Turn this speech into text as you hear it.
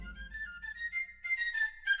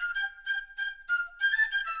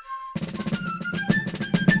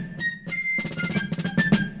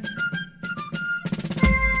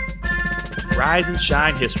Rise and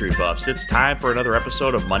shine, history buffs. It's time for another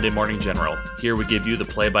episode of Monday Morning General. Here we give you the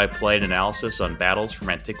play-by-play and analysis on battles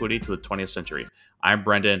from antiquity to the 20th century. I'm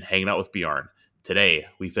Brendan, hanging out with Bjorn. Today,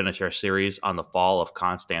 we finish our series on the Fall of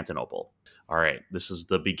Constantinople. All right, this is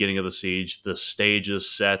the beginning of the siege. The stage is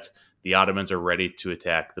set. The Ottomans are ready to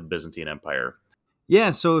attack the Byzantine Empire.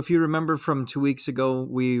 Yeah, so if you remember from 2 weeks ago,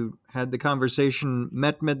 we had the conversation.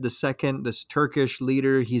 Mehmed II, this Turkish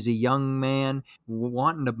leader, he's a young man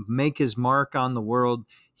wanting to make his mark on the world.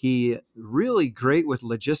 He really great with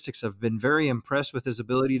logistics. I've been very impressed with his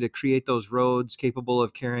ability to create those roads capable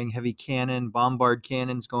of carrying heavy cannon, bombard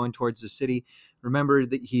cannons going towards the city. Remember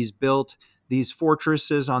that he's built these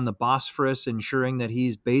fortresses on the Bosphorus, ensuring that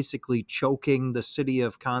he's basically choking the city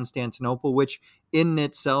of Constantinople, which in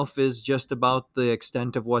itself is just about the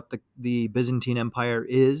extent of what the Byzantine Empire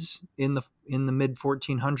is in the mid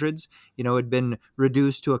 1400s. You know, it had been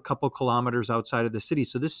reduced to a couple kilometers outside of the city.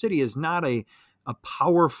 So this city is not a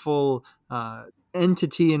powerful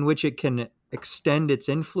entity in which it can extend its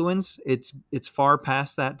influence. It's far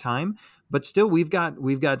past that time. But still, we've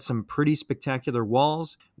got some pretty spectacular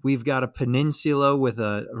walls. We've got a peninsula with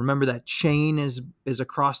remember that chain is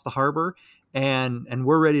across the harbor, and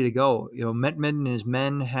we're ready to go. You know, Mehmed and his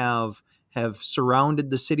men have surrounded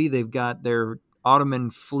the city. They've got their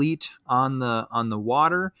Ottoman fleet on the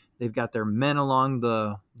water. They've got their men along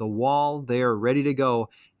the wall. They are ready to go,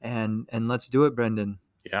 and let's do it, Brendan.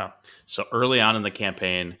 Yeah. So early on in the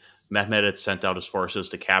campaign, Mehmed had sent out his forces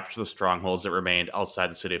to capture the strongholds that remained outside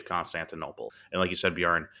the city of Constantinople. And like you said,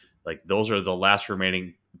 Bjorn, like those are the last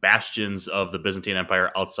remaining bastions of the Byzantine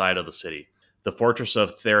Empire outside of the city. The fortress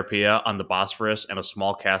of Therapia on the Bosphorus and a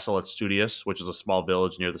small castle at Studius, which is a small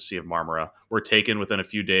village near the Sea of Marmara, were taken within a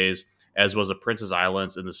few days, as was the Prince's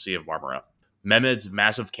Islands in the Sea of Marmara. Mehmed's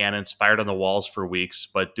massive cannons fired on the walls for weeks,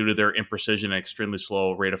 but due to their imprecision and extremely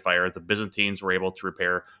slow rate of fire, the Byzantines were able to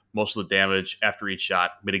repair most of the damage after each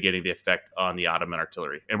shot, mitigating the effect on the Ottoman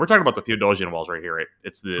artillery. And we're talking about the Theodosian walls right here, right?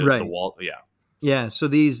 It's the wall, yeah. Yeah, so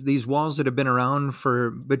these walls that have been around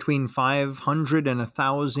for between 500 and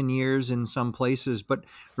 1,000 years in some places. But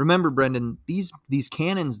remember, Brendan, these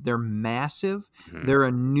cannons, they're massive. Mm-hmm. They're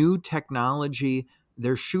a new technology.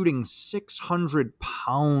 They're shooting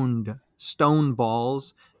 600-pound stone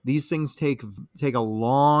balls. These things take a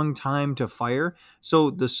long time to fire.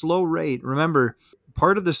 So the slow rate, remember,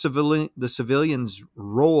 part of the civilians'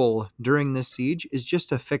 role during this siege is just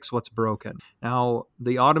to fix what's broken. Now,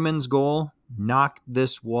 the Ottomans' goal, knock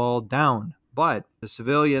this wall down. But the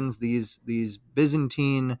civilians, these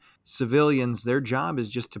Byzantine civilians, their job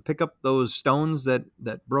is just to pick up those stones that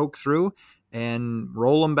broke through and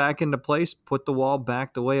roll them back into place, put the wall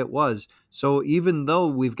back the way it was. So even though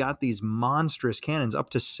we've got these monstrous cannons, up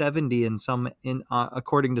to 70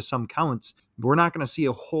 according to some counts, we're not going to see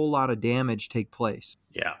a whole lot of damage take place.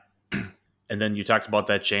 Yeah. And then you talked about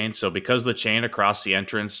that chain. So because the chain across the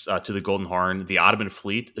entrance to the Golden Horn, the Ottoman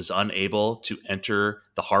fleet is unable to enter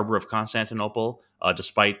the harbor of Constantinople,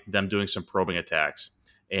 despite them doing some probing attacks.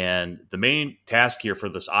 And the main task here for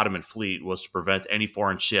this Ottoman fleet was to prevent any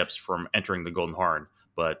foreign ships from entering the Golden Horn,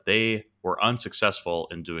 but they were unsuccessful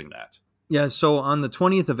in doing that. Yeah, so on the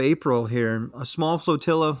 20th of April here, a small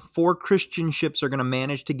flotilla, 4 Christian ships are going to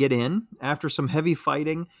manage to get in after some heavy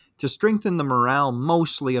fighting to strengthen the morale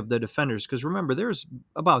mostly of the defenders. Because remember, there's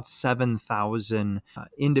about 7,000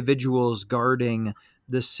 individuals guarding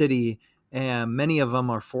the city, and many of them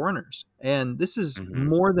are foreigners. And this is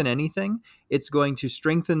more than anything, it's going to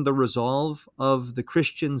strengthen the resolve of the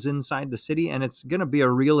Christians inside the city, and it's going to be a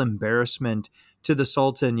real embarrassment to the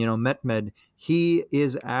Sultan, Mehmed. He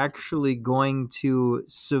is actually going to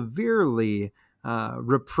severely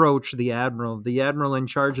reproach the admiral in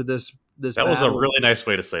charge of this That battle. Was a really nice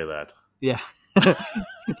way to say that. Yeah.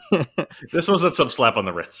 This wasn't some slap on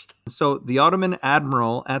the wrist. So the Ottoman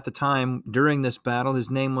admiral at the time during this battle, his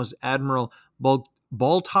name was Admiral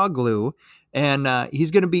Baltoglu, and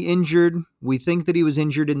he's going to be injured. We think that he was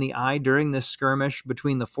injured in the eye during this skirmish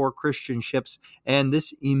between the 4 Christian ships, and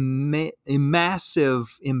this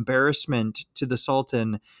massive embarrassment to the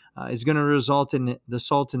Sultan is going to result in the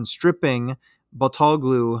Sultan stripping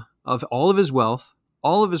Baltoglu of all of his wealth,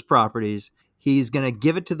 all of his properties. He's going to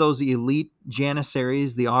give it to those elite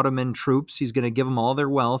janissaries, the Ottoman troops. He's going to give them all their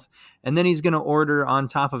wealth. And then he's going to order on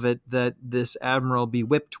top of it that this admiral be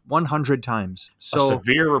whipped 100 times. So a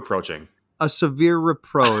severe reproaching. A severe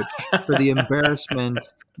reproach for the embarrassment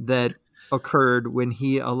that occurred when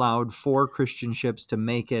he allowed 4 Christian ships to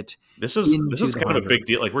make it. This is kind of a big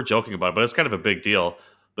deal. Like, we're joking about it, but it's kind of a big deal.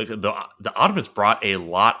 Like, the Ottomans brought a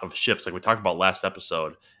lot of ships, like we talked about last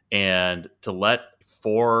episode, and to let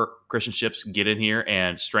 4 Christian ships get in here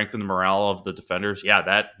and strengthen the morale of the defenders, yeah,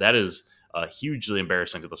 that is hugely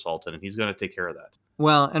embarrassing to the Sultan, and he's going to take care of that.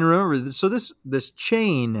 Well, and remember, so this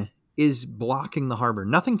chain is blocking the harbor.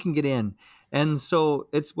 Nothing can get in. And so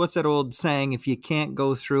it's what's that old saying? If you can't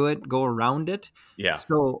go through it, go around it. Yeah,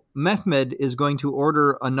 So Mehmed is going to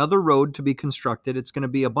order another road to be constructed. It's going to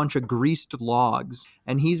be a bunch of greased logs,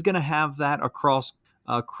 and he's going to have that across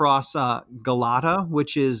Galata,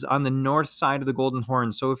 which is on the north side of the Golden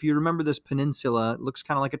Horn. So if you remember this peninsula, it looks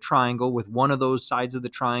kind of like a triangle, with one of those sides of the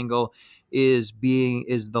triangle is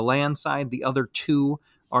the land side. The other two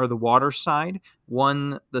are the water side.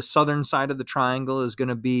 The southern side of the triangle is going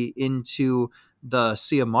to be into the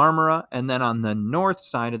Sea of Marmara, and then on the north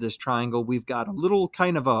side of this triangle, we've got a little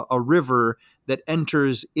kind of a river that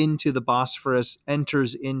enters into the Bosphorus,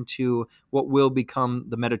 enters into what will become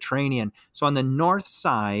the Mediterranean. So on the north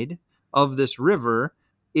side of this river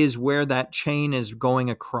is where that chain is going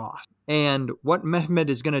across. And what Mehmed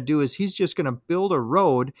is going to do is he's just going to build a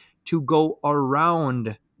road to go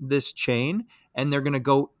around this chain, and they're going to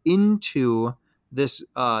go into this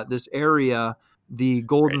area, the right.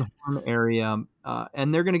 Golden Horn area,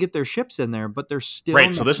 and they're going to get their ships in there, but they're still Right.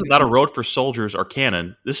 not So this is not a gonna, road for soldiers or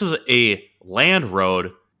cannon. This is a land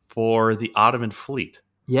road for the Ottoman fleet.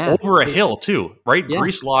 yeah, Over a hill too, right? yeah,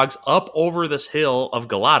 Grease logs up over this hill of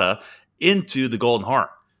Galata into the Golden Horn.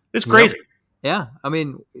 It's yep. crazy. Yeah, I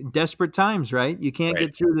mean, desperate times, right? You can't Right.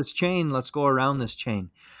 get through this chain. Let's go around this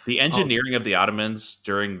chain. The Oh, engineering of the Ottomans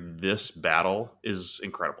during this battle is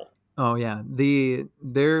incredible. oh yeah.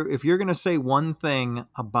 If you're going to say one thing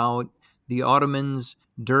about the Ottomans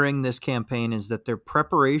during this campaign, is that their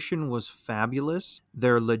preparation was fabulous,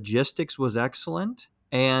 their logistics was excellent,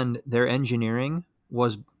 and their engineering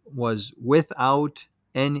was without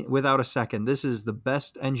a second. This is the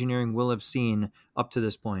best engineering we'll have seen up to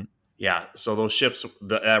this point. Yeah, so those ships,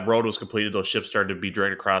 that road was completed. Those ships started to be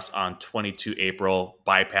dragged across on 22 April,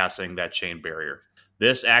 bypassing that chain barrier.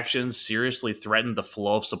 This action seriously threatened the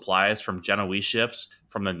flow of supplies from Genoese ships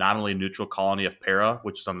from the nominally neutral colony of Pera,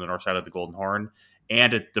 which is on the north side of the Golden Horn,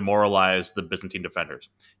 and it demoralized the Byzantine defenders.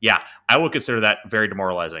 Yeah, I would consider that very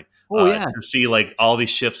demoralizing Oh yeah. to see like all these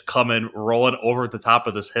ships coming, rolling over the top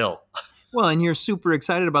of this hill. Well, and you're super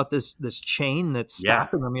excited about this chain that's Yeah,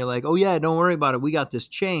 stopping them. You're like, oh yeah, don't worry about it. We got this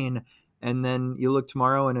chain. And then you look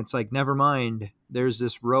tomorrow and it's like, never mind. There's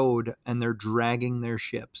this road and they're dragging their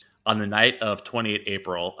ships. on the night of 28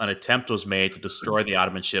 April, an attempt was made to destroy the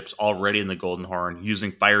Ottoman ships already in the Golden Horn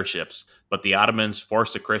using fire ships, but the Ottomans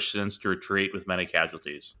forced the Christians to retreat with many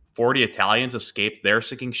casualties. 40 Italians escaped their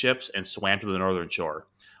sinking ships and swam to the northern shore.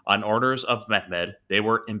 On orders of Mehmed, they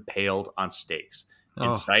were impaled on stakes in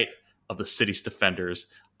Oh, sight of the city's defenders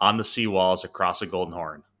on the seawalls across the Golden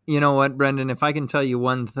Horn. you know what, Brendan? If I can tell you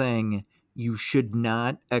one thing, you should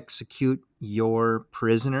not execute your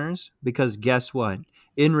prisoners, because guess what?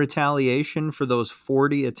 In retaliation for those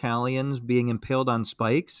 40 Italians being impaled on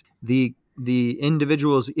spikes, the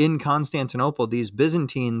individuals in Constantinople, these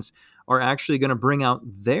Byzantines, are actually going to bring out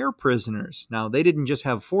their prisoners. Now, they didn't just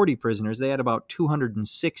have 40 prisoners, they had about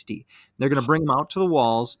 260. They're going to bring them out to the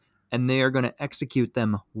walls, and they are going to execute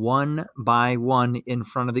them one by one in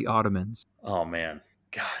front of the Ottomans. Oh, man.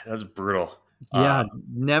 God, that's brutal. Yeah,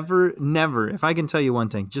 never. If I can tell you one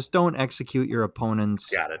thing, just don't execute your opponent's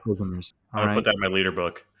Got it. prisoners. I'm All going to put right, that in my leader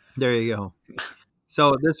book. there you go.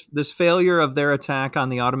 So this failure of their attack on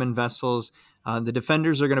the Ottoman vessels, the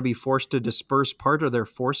defenders are going to be forced to disperse part of their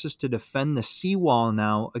forces to defend the seawall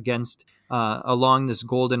now against along this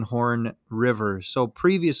Golden Horn River. So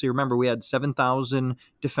previously, remember, we had 7,000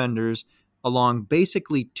 defenders along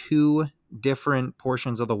basically two different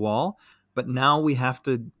portions of the wall, but now we have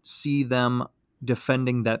to see them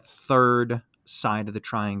defending that third side of the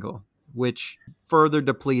triangle, which further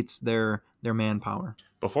depletes their manpower.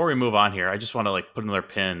 Before we move on here, I just want to like put another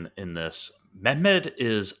pin in this. Mehmed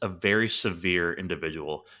is a very severe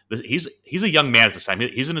individual. He's a young man at this time.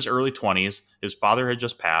 He's in his early 20s. His father had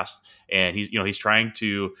just passed, and he's trying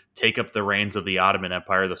to take up the reins of the Ottoman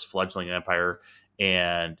Empire, this fledgling empire,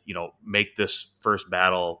 and make this first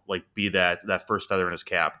battle like be that first feather in his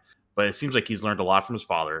cap. But it seems like he's learned a lot from his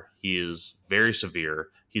father. He is very severe.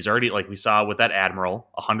 He's already, like we saw with that admiral,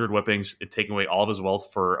 100 whippings, and taking away all of his wealth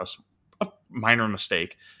for a minor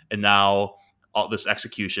mistake, and now all this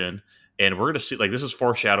execution. And we're going to see, like, this is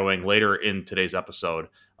foreshadowing later in today's episode,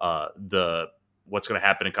 the what's going to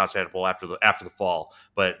happen in Constantinople after the fall.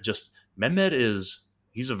 But just Mehmed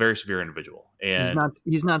he's a very severe individual, He's and not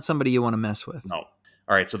he's not somebody you want to mess with. no.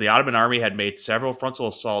 All right, so the Ottoman army had made several frontal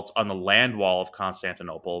assaults on the land wall of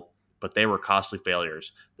Constantinople, but they were costly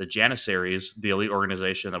failures. The Janissaries, the elite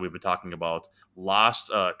organization that we've been talking about,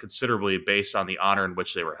 lost considerably based on the honor in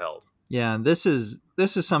which they were held. Yeah, this is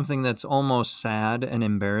something that's almost sad and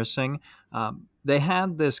embarrassing. They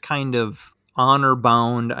had this kind of honor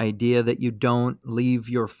bound idea that you don't leave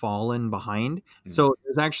your fallen behind. Mm-hmm. So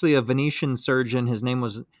there's actually a Venetian surgeon. His name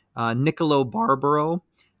was Niccolo Barbaro.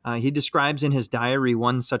 He describes in his diary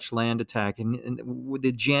one such land attack, and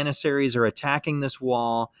the Janissaries are attacking this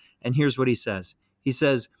wall. And here's what he says. He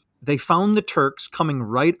says, they found the Turks coming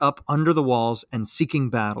right up under the walls and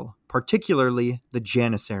seeking battle, particularly the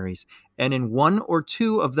Janissaries. And in one or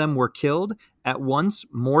two of them were killed. At once,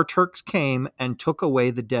 more Turks came and took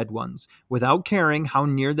away the dead ones, without caring how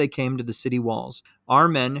near they came to the city walls. Our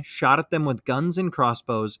men shot at them with guns and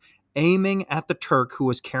crossbows, aiming at the Turk who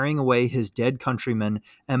was carrying away his dead countrymen,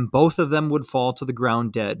 and both of them would fall to the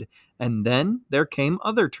ground dead. And then there came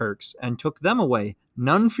other Turks and took them away,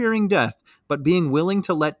 none fearing death, but being willing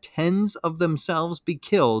to let tens of themselves be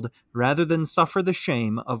killed rather than suffer the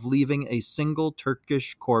shame of leaving a single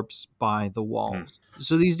Turkish corpse by the walls.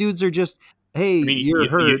 So these dudes are just, hey, I mean, you're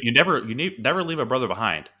hurt. you never leave a brother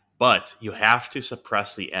behind, but you have to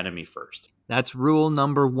suppress the enemy first. That's rule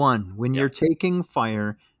number one. When Yeah. you're taking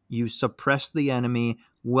fire, you suppress the enemy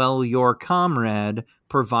while your comrade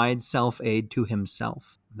provides self-aid to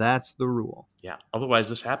himself. That's the rule. Yeah. Otherwise,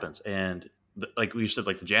 this happens. And like we said,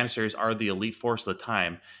 like the Janissaries are the elite force of the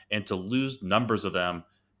time, and to lose numbers of them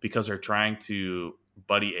because they're trying to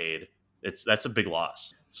buddy aid, that's a big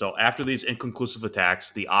loss. So after these inconclusive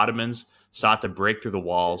attacks, the Ottomans sought to break through the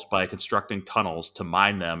walls by constructing tunnels to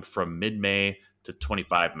mine them from mid-May to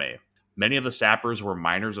 25 May. Many of the sappers were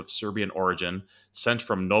miners of Serbian origin, sent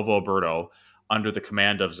from Novo Brdo under the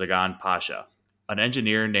command of Zagan Pasha. An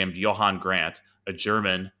engineer named Johann Grant, a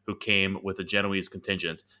German who came with a Genoese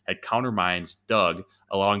contingent, had countermines dug,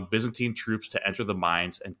 allowing Byzantine troops to enter the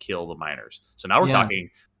mines and kill the miners. So now we're Yeah. talking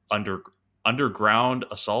underground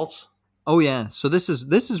assaults. Oh yeah. So this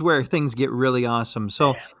is where things get really awesome.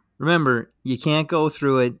 So Man, remember, you can't go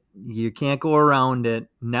through it. You can't go around it.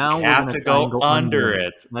 Now you we're have going to to try and go go under under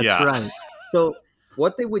it. it. That's Yeah. right. So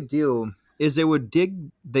what they would do is they would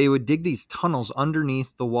dig these tunnels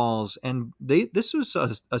underneath the walls, and this was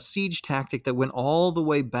a siege tactic that went all the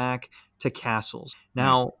way back to castles.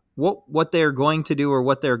 Now, what they're going to do, or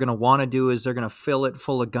what they're going to want to do, is they're going to fill it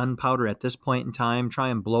full of gunpowder at this point in time, try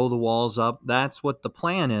and blow the walls up. That's what the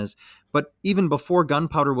plan is. But even before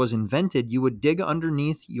gunpowder was invented, you would dig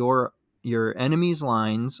underneath your enemy's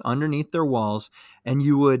lines, underneath their walls, and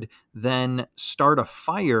you would then start a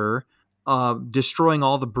fire, destroying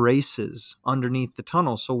all the braces underneath the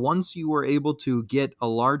tunnel. So once you were able to get a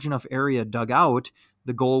large enough area dug out,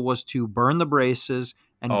 the goal was to burn the braces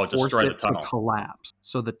and Oh, force destroy the it to tunnel. collapse.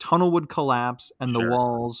 So the tunnel would collapse and the Sure.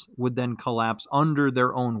 walls would then collapse under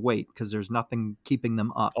their own weight because there's nothing keeping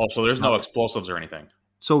them up. Oh, so there's Now, no explosives or anything.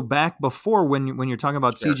 so back before, when you're talking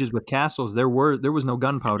about Sure. sieges with castles, there was no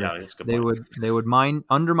gunpowder. Yeah, that's a good They point. would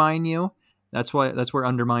undermine you. That's where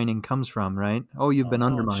undermining comes from, right? Oh, you've been Oh,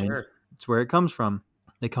 undermined. sure. It's where it comes from.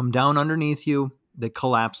 They come down underneath you, they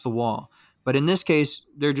collapse the wall. But in this case,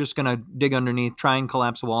 they're just going to dig underneath, try and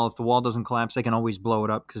collapse the wall. If the wall doesn't collapse, they can always blow it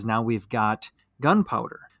up because now we've got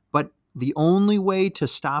gunpowder. But the only way to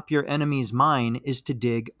stop your enemy's mine is to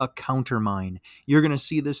dig a countermine. You're going to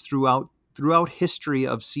see this throughout history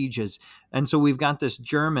of sieges. And so we've got this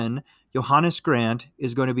German, Johannes Grant,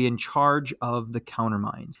 is going to be in charge of the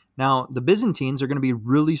countermines. Now, the Byzantines are going to be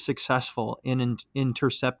really successful in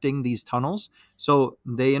intercepting these tunnels. So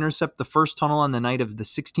they intercept the first tunnel on the night of the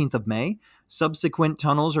 16th of May. Subsequent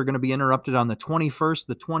tunnels are going to be interrupted on the 21st,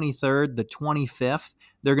 the 23rd, the 25th.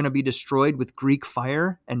 They're going to be destroyed with Greek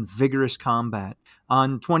fire and vigorous combat.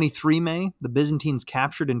 On 23 May, the Byzantines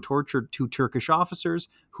captured and tortured 2 Turkish officers,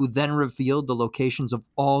 who then revealed the locations of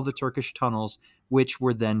all the Turkish tunnels, which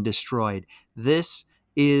were then destroyed. This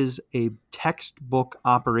is a textbook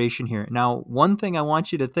operation here. Now, one thing I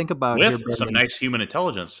want you to think about here, With some Brendan, nice human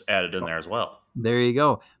intelligence added in there as well. there you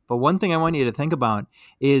go. But one thing I want you to think about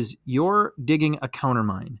is you're digging a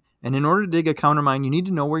countermine. And in order to dig a countermine, you need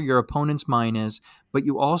to know where your opponent's mine is, but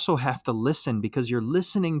you also have to listen, because you're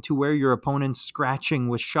listening to where your opponent's scratching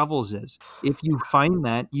with shovels is. If you find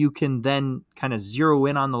that, you can then kind of zero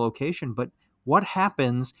in on the location. But what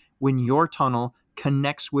happens when your tunnel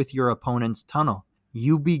connects with your opponent's tunnel?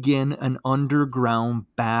 You begin an underground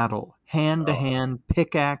battle, hand to Oh, hand,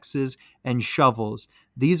 pickaxes and shovels.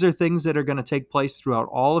 These are things that are going to take place throughout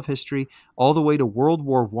all of history, all the way to World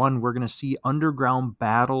War I. We're going to see underground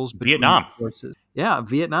battles between Vietnam. forces. Yeah,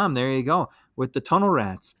 Vietnam. There you go. With the tunnel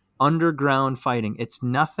rats, underground fighting. It's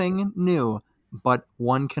nothing new. but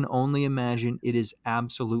one can only imagine it is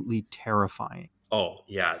absolutely terrifying. Oh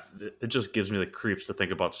yeah, it just gives me the creeps to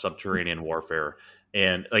think about subterranean warfare,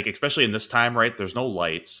 and like especially in this time, right? There's no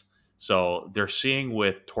lights, so they're seeing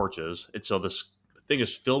with torches, and so this thing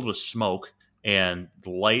is filled with smoke and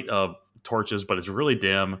the light of torches, but it's really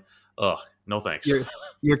dim. Ugh, no thanks. Your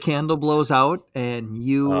your candle blows out and Oh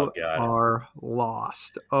you god. are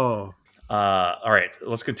lost. Oh, All right,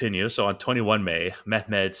 let's continue. So on 21 May,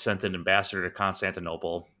 Mehmed sent an ambassador to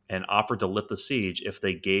Constantinople and offered to lift the siege if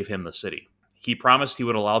they gave him the city. He promised he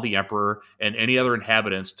would allow the emperor and any other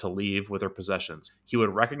inhabitants to leave with their possessions. He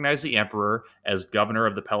would recognize the emperor as governor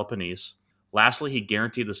of the Peloponnese. Lastly, he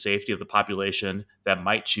guaranteed the safety of the population that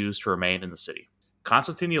might choose to remain in the city.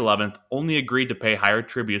 Constantine XI only agreed to pay higher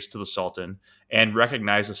tributes to the Sultan and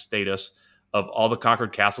recognize the status of all the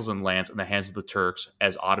conquered castles and lands in the hands of the Turks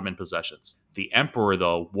as Ottoman possessions. The emperor,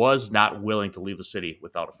 though, was not willing to leave the city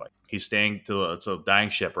without a fight. He's staying to it's a dying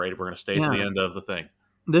ship, right? We're going to stay to yeah. the end of the thing.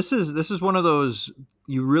 This is one of those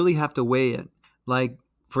you really have to weigh it. Like,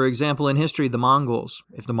 for example, in history, the Mongols.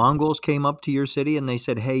 If the Mongols came up to your city and they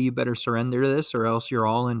said, "Hey, you better surrender to this, or else you're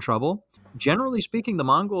all in trouble," generally speaking, the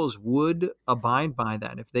Mongols would abide by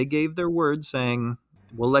that. If they gave their word saying,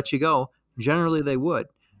 "We'll let you go," generally they would.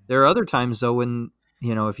 There are other times though when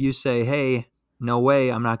if you say, "Hey, no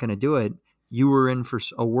way, I'm not going to do it," you were in for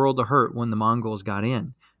a world of hurt when the Mongols got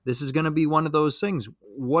in. This is going to be one of those things.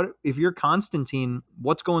 What if you're Constantine?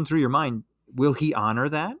 What's going through your mind? Will he honor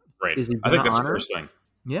that? Right. Is he I going to think that's the honor it? first thing.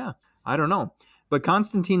 Yeah, I don't know. But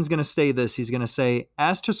Constantine's going to say this. He's going to say,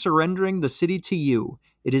 "As to surrendering the city to you,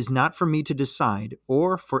 it is not for me to decide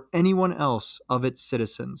or for anyone else of its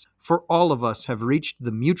citizens. For all of us have reached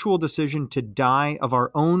the mutual decision to die of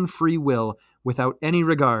our own free will without any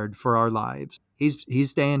regard for our lives." He's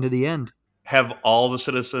staying to the end. Have all the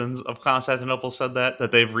citizens of Constantinople said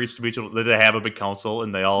that they've reached a mutual that they have a big council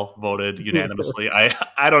and they all voted unanimously?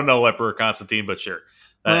 I don't know Emperor Constantine, but sure,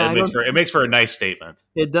 Well, I don't. it makes for a nice statement.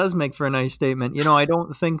 It does make for a nice statement. I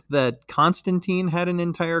don't think that Constantine had an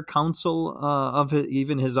entire council of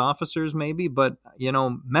even his officers, maybe, but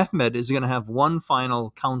Mehmed is going to have one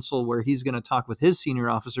final council where he's going to talk with his senior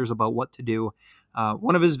officers about what to do.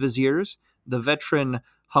 One of his viziers, the veteran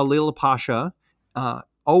Halil Pasha,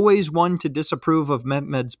 always one to disapprove of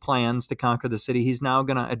Mehmed's plans to conquer the city. He's now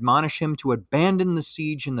going to admonish him to abandon the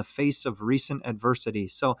siege in the face of recent adversity.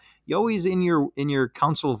 So you always in your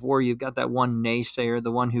council of war, you've got that one naysayer,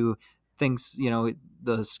 the one who thinks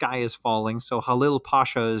the sky is falling. So Halil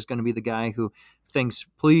Pasha is going to be the guy who thinks,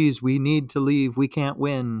 "Please, we need to leave, we can't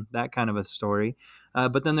win," that kind of a story.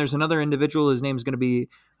 But then there's another individual. His name is going to be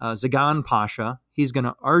Zagan Pasha. He's going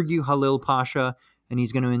to argue Halil Pasha, and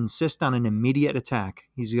he's going to insist on an immediate attack.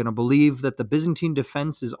 He's going to believe that the Byzantine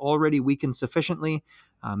defense is already weakened sufficiently.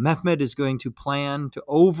 Mehmed is going to plan to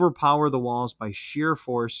overpower the walls by sheer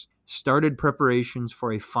force, started preparations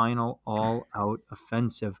for a final all-out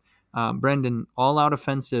offensive. Brendan, all-out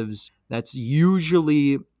offensives, that's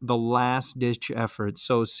usually the last-ditch effort.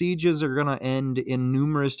 So sieges are going to end in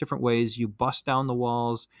numerous different ways. You bust down the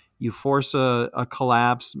walls, you force a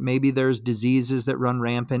collapse. Maybe there's diseases that run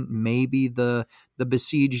rampant. Maybe the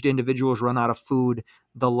besieged individuals run out of food.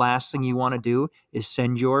 The last thing you want to do is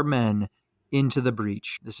send your men into the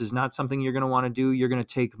breach. This is not something you're going to want to do. You're going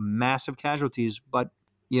to take massive casualties, but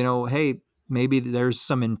hey, maybe there's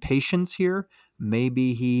some impatience here.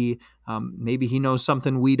 Maybe he knows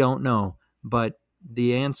something we don't know. But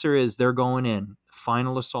the answer is they're going in.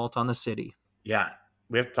 Final assault on the city. Yeah,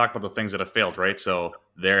 we have to talk about the things that have failed, right? So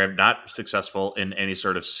they're not successful in any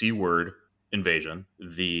sort of seaward invasion.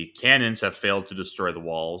 The cannons have failed to destroy the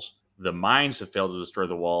walls. The mines have failed to destroy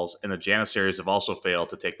the walls, and the janissaries have also failed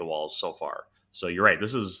to take the walls so far. So you're right.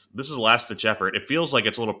 This is a last ditch effort. It feels like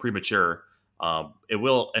it's a little premature. It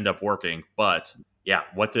will end up working, but yeah,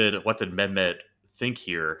 what did Mehmed think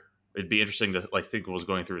here? It'd be interesting to think what was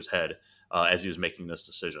going through his head as he was making this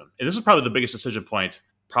decision. And this is probably the biggest decision point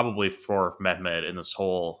probably for Mehmed in this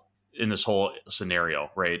whole scenario,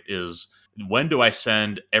 right? Is when do I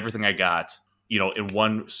send everything I got, in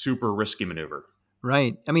one super risky maneuver?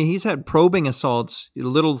 Right. I mean, he's had probing assaults,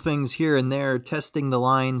 little things here and there, testing the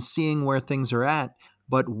lines, seeing where things are at.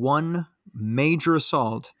 But one major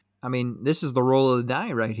assault, I mean, this is the roll of the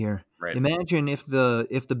die right here. Right. Imagine if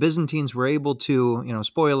the Byzantines were able to,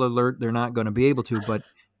 spoiler alert, they're not going to be able to, but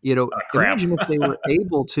Crap. imagine if they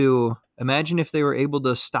were able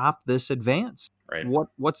to stop this advance. Right.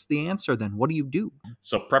 What's the answer then? What do you do?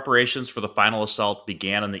 So preparations for the final assault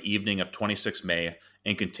began on the evening of 26 May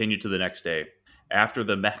and continued to the next day. After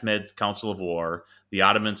the Mehmed's Council of War, the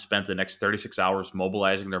Ottomans spent the next 36 hours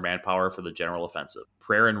mobilizing their manpower for the general offensive.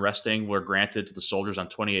 Prayer and resting were granted to the soldiers on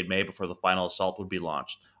 28 May before the final assault would be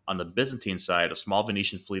launched. On the Byzantine side, a small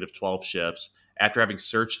Venetian fleet of 12 ships, after having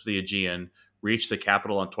searched the Aegean, reached the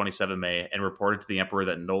capital on 27 May and reported to the emperor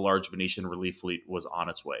that no large Venetian relief fleet was on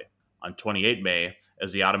its way. On 28 May,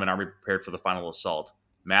 as the Ottoman army prepared for the final assault,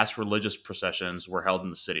 mass religious processions were held in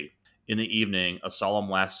the city. In the evening, a solemn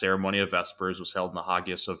last ceremony of Vespers was held in the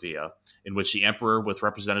Hagia Sophia, in which the emperor, with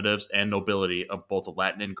representatives and nobility of both the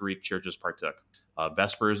Latin and Greek churches, partook.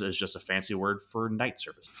 Vespers is just a fancy word for night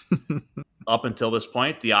service. Up until this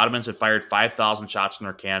point, the Ottomans had fired 5,000 shots from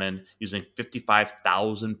their cannon using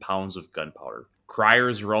 55,000 pounds of gunpowder.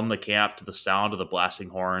 Criers roamed the camp to the sound of the blasting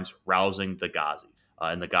horns, rousing the Ghazi.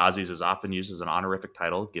 And the Ghazis is often used as an honorific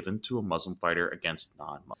title given to a Muslim fighter against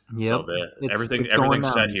non-Muslims. Yep. So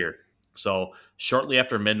everything's said here. So shortly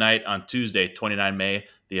after midnight on Tuesday, 29 May,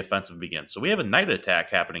 the offensive begins. So we have a night attack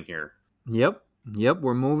happening here. Yep.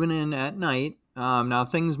 We're moving in at night. Now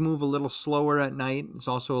things move a little slower at night. It's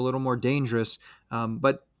also a little more dangerous.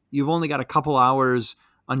 But you've only got a couple hours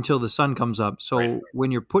until the sun comes up. So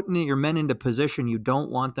when you're putting your men into position, you don't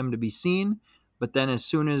want them to be seen. But then as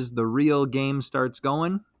soon as the real game starts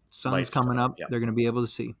going, sun's coming up, they're going to be able to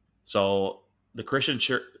see. So the Christian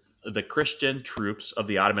troops of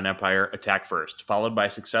the Ottoman Empire attacked first, followed by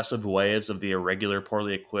successive waves of the irregular,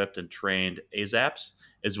 poorly equipped and trained Azaps,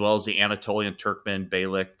 as well as the Anatolian Turkmen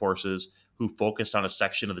Beylik forces who focused on a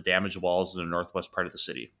section of the damaged walls in the northwest part of the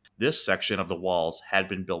city. This section of the walls had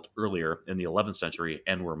been built earlier in the 11th century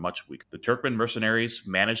and were much weaker. The Turkmen mercenaries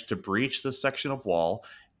managed to breach this section of wall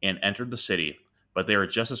and entered the city, but they were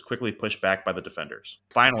just as quickly pushed back by the defenders.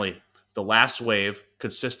 Finally, the last wave,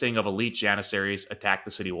 consisting of elite Janissaries, attacked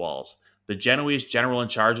the city walls. The Genoese general in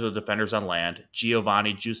charge of the defenders on land,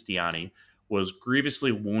 Giovanni Giustiniani, was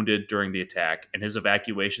grievously wounded during the attack, and his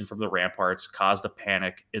evacuation from the ramparts caused a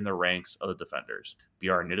panic in the ranks of the defenders.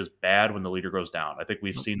 Bjorn, it is bad when the leader goes down. I think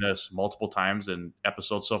we've seen this multiple times in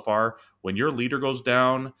episodes so far. When your leader goes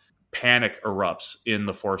down, panic erupts in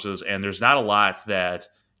the forces, and there's not a lot that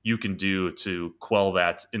you can do to quell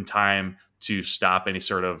that in time to stop any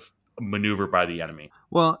sort of maneuver by the enemy.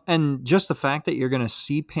 Well, and just the fact that you're going to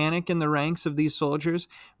see panic in the ranks of these soldiers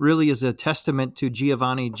really is a testament to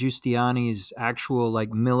Giovanni Giustiniani's actual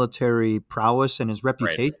military prowess and his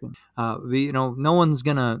reputation. Right. No one's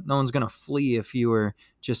gonna flee if you were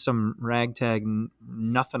just some ragtag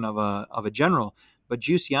nothing of a general. But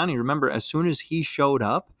Giustiniani, remember, as soon as he showed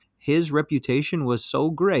up, his reputation was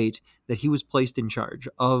so great that he was placed in charge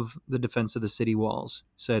of the defense of the city walls.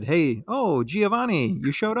 Said, hey, Giovanni,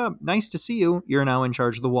 you showed up. Nice to see you. You're now in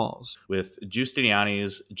charge of the walls. With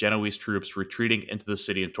Giustiniani's Genoese troops retreating into the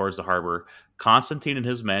city and towards the harbor, Constantine and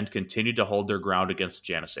his men continued to hold their ground against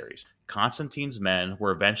Janissaries. Constantine's men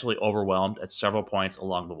were eventually overwhelmed at several points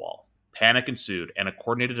along the wall. Panic ensued, and a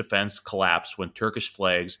coordinated defense collapsed when Turkish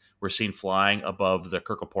flags were seen flying above the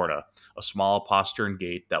Kirkoporta, a small postern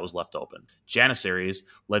gate that was left open. Janissaries,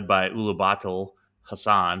 led by Ulubatl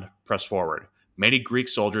Hassan, pressed forward. Many Greek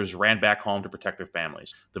soldiers ran back home to protect their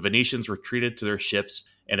families. The Venetians retreated to their ships,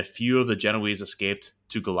 and a few of the Genoese escaped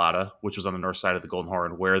to Galata, which was on the north side of the Golden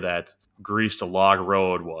Horn, where that greased log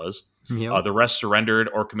road was. Yep. The rest surrendered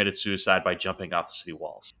or committed suicide by jumping off the city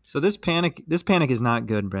walls. So this panic is not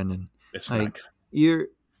good, Brendan. It's not good.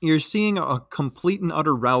 You're seeing a complete and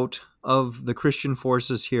utter rout of the Christian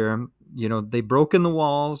forces here. They broke in the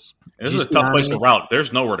walls. And this is a tough place to rout.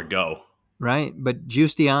 There's nowhere to go. Right, but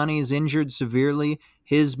Giustiniani is injured severely.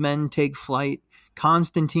 His men take flight.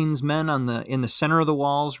 Constantine's men in the center of the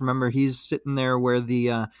walls. Remember, he's sitting there where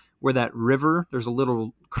that river. There's a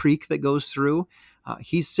little creek that goes through.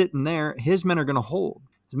 He's sitting there. His men are going to hold.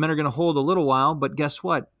 His men are going to hold a little while, but guess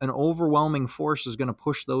what? An overwhelming force is going to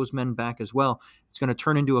push those men back as well. It's going to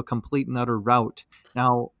turn into a complete and utter rout.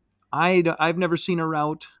 Now, I've never seen a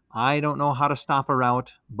rout. I don't know how to stop a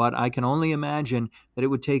rout, but I can only imagine that it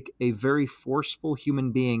would take a very forceful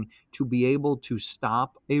human being to be able to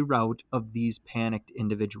stop a rout of these panicked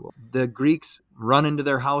individuals. The Greeks run into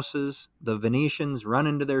their houses. The Venetians run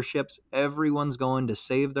into their ships. Everyone's going to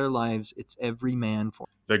save their lives. It's every man for it.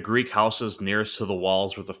 The Greek houses nearest to the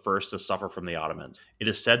walls were the first to suffer from the Ottomans. It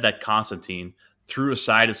is said that Constantine threw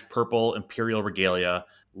aside his purple imperial regalia,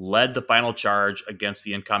 led the final charge against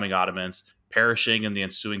the incoming Ottomans, perishing in the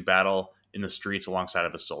ensuing battle in the streets alongside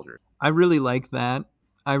of his soldiers. I really like that.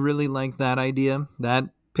 I really like that idea. That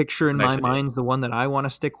picture in my mind is the one that I want to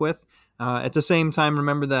stick with. At the same time,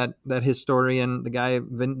 remember that historian, the guy,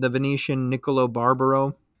 the Venetian Niccolo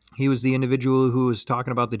Barbaro, He was the individual who was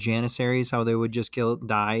talking about the Janissaries, how they would just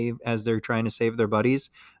die as they're trying to save their buddies.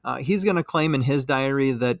 He's going to claim in his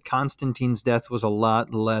diary that Constantine's death was a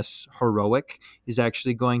lot less heroic. He's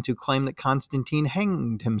actually going to claim that Constantine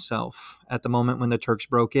hanged himself at the moment when the Turks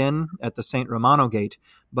broke in at the St. Romano Gate.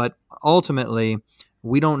 But ultimately,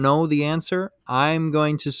 we don't know the answer. I'm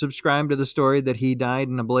going to subscribe to the story that he died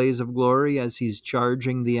in a blaze of glory as he's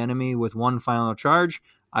charging the enemy with one final charge.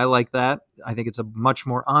 I like that. I think it's a much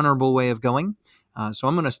more honorable way of going. So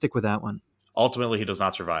I'm going to stick with that one. Ultimately, he does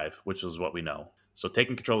not survive, which is what we know. So,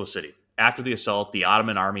 taking control of the city. After the assault, the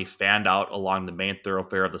Ottoman army fanned out along the main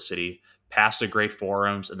thoroughfare of the city, past the great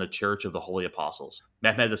forums and the Church of the Holy Apostles.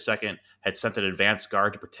 Mehmed II had sent an advance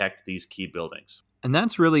guard to protect these key buildings. And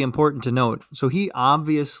that's really important to note. So he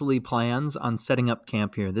obviously plans on setting up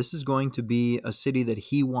camp here. This is going to be a city that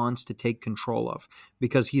he wants to take control of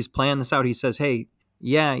because he's planned this out. He says, hey,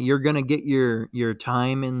 yeah, you're going to get your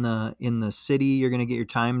time in the city. You're going to get your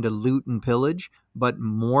time to loot and pillage. But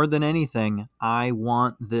more than anything, I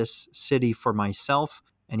want this city for myself.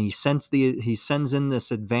 And he sends in this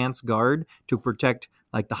advance guard to protect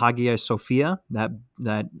like the Hagia Sophia,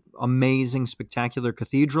 that amazing, spectacular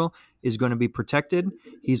cathedral is going to be protected.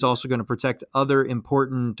 He's also going to protect other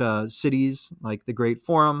important cities like the Great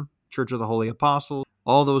Forum, Church of the Holy Apostles.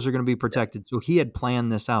 All those are going to be protected. So he had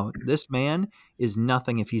planned this out. This man is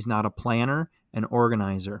nothing if he's not a planner and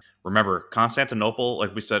organizer. Remember, Constantinople,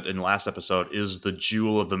 like we said in the last episode, is the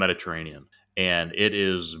jewel of the Mediterranean. And it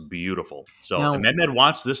is beautiful. So Now, Mehmed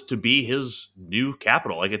wants this to be his new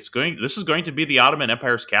capital. Like this is going to be the Ottoman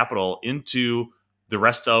Empire's capital into the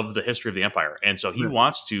rest of the history of the empire. And so he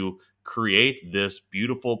wants to create this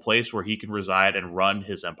beautiful place where he can reside and run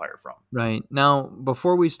his empire from. Right. Now,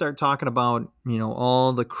 before we start talking about,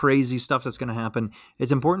 all the crazy stuff that's going to happen,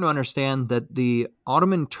 it's important to understand that the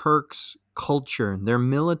Ottoman Turks culture, their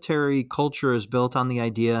military culture is built on the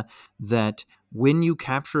idea that when you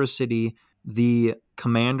capture a city, the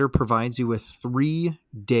commander provides you with 3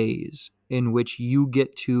 days in which you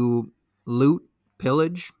get to loot,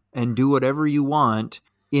 pillage, and do whatever you want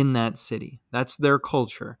in that city. That's their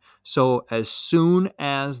culture. So as soon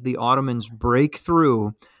as the Ottomans break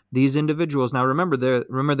through, these individuals, now remember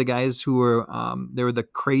the guys who were they were the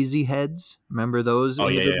crazy heads. Remember those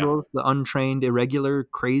individuals, the untrained, irregular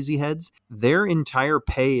crazy heads? Their entire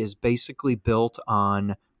pay is basically built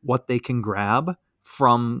on what they can grab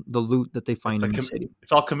from the loot that they find in the city.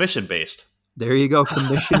 It's all commission based. There you go,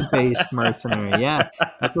 commission-based mercenary. Yeah,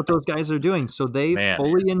 that's what those guys are doing. So they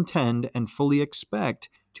fully intend and fully expect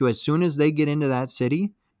to, as soon as they get into that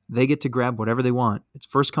city, they get to grab whatever they want. It's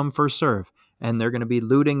first come, first serve. And they're going to be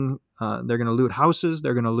looting. They're going to loot houses.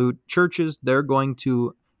 They're going to loot churches. They're going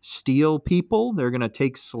to steal people. They're going to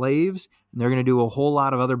take slaves. And they're going to do a whole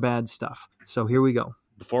lot of other bad stuff. So here we go.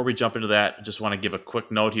 Before we jump into that, I just want to give a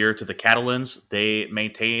quick note here to the Catalans. They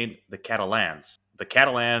maintain the Catalans. The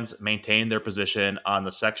Catalans maintained their position on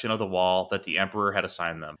the section of the wall that the emperor had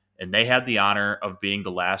assigned them, and they had the honor of being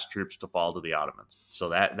the last troops to fall to the Ottomans. So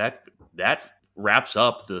that wraps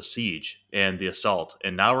up the siege and the assault,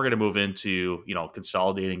 and now we're going to move into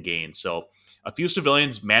consolidating gains. So a few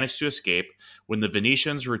civilians managed to escape. When the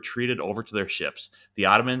Venetians retreated over to their ships, the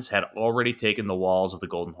Ottomans had already taken the walls of the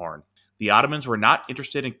Golden Horn. The Ottomans were not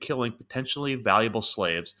interested in killing potentially valuable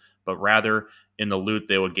slaves, but rather in the loot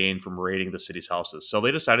they would gain from raiding the city's houses. So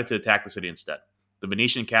they decided to attack the city instead. The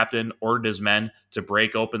Venetian captain ordered his men to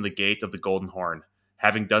break open the gate of the Golden Horn.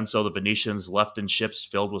 Having done so, the Venetians left in ships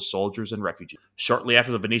filled with soldiers and refugees. Shortly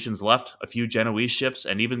after the Venetians left, a few Genoese ships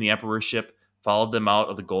and even the emperor's ship followed them out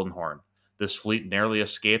of the Golden Horn. This fleet narrowly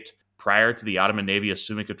escaped prior to the Ottoman navy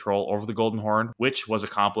assuming control over the Golden Horn, which was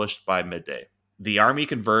accomplished by midday. The army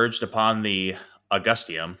converged upon the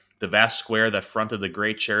Augusteum, the vast square that fronted the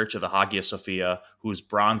great church of the Hagia Sophia, whose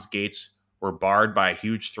bronze gates were barred by a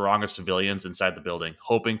huge throng of civilians inside the building,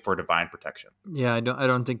 hoping for divine protection. Yeah, I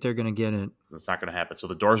don't think they're going to get it. That's not going to happen. So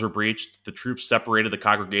the doors were breached. The troops separated the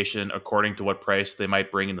congregation according to what price they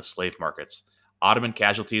might bring in the slave markets. Ottoman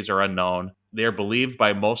casualties are unknown. They are believed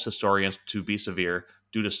by most historians to be severe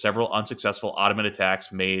due to several unsuccessful Ottoman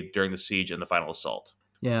attacks made during the siege and the final assault.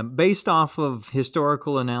 Yeah, based off of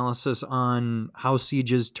historical analysis on how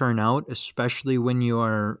sieges turn out, especially when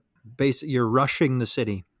you're rushing the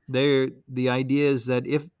city. The idea is that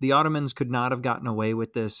if the Ottomans could not have gotten away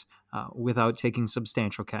with this without taking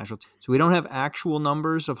substantial casualties. So we don't have actual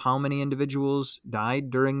numbers of how many individuals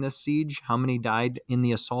died during this siege, how many died in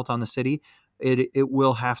the assault on the city. It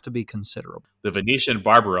will have to be considerable. The Venetian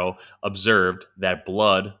Barbaro observed that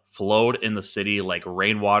blood flowed in the city like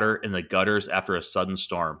rainwater in the gutters after a sudden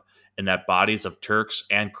storm, and that bodies of Turks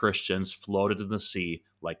and Christians floated in the sea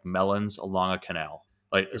like melons along a canal.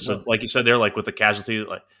 Well, Like you said there, like with the casualty,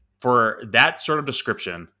 like for that sort of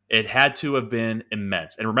description, it had to have been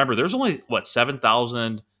immense. And remember, there's only what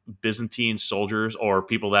 7,000 Byzantine soldiers or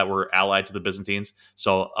people that were allied to the Byzantines.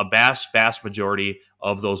 So a vast majority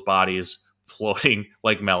of those bodies floating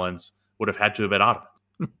like melons would have had to have been Ottomans.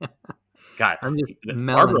 God, I'm just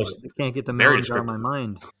melons. Barbaros, I can't get the very melons out of my descriptive.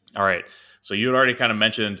 mind. All right. So you had already kind of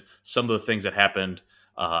mentioned some of the things that happened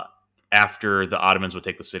after the Ottomans would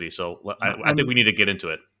take the city. So I think And we need to get into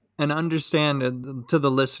it. and understand to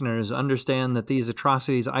the listeners, understand that these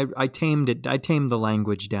atrocities, I tamed it. I tamed the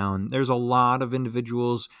language down. There's a lot of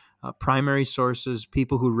individuals, primary sources,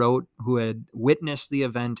 people who had witnessed the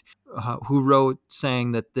event, who wrote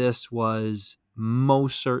saying that this was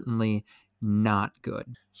most certainly not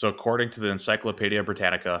good. So, according to the Encyclopedia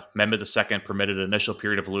Britannica, Mehmed II permitted an initial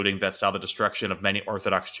period of looting that saw the destruction of many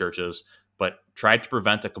Orthodox churches, but tried to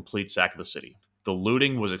prevent a complete sack of the city. The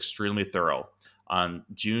looting was extremely thorough. On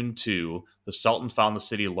June 2, the Sultan found the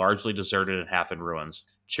city largely deserted and half in ruins.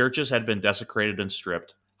 Churches had been desecrated and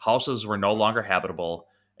stripped, houses were no longer habitable,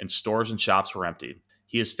 and stores and shops were emptied.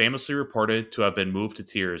 He is famously reported to have been moved to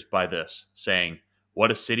tears by this, saying,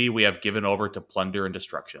 "What a city we have given over to plunder and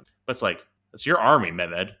destruction." But it's like, it's your army,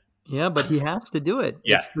 Mehmed. Yeah, but he has to do it.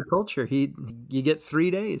 Yeah. It's the culture. You get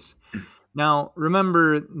 3 days. Now,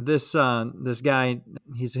 remember this guy.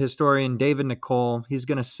 He's a historian, David Nicole. He's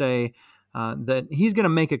going to say that he's going to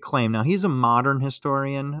make a claim. Now, he's a modern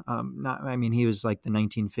historian. He was like the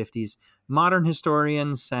 1950s. Modern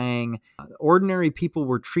historian saying ordinary people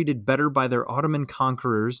were treated better by their Ottoman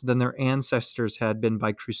conquerors than their ancestors had been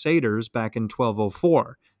by crusaders back in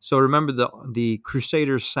 1204. So remember, the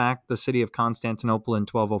crusaders sacked the city of Constantinople in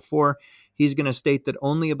 1204. He's going to state that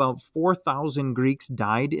only about 4,000 Greeks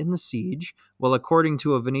died in the siege. Well, according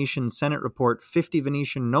to a Venetian Senate report, 50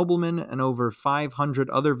 Venetian noblemen and over 500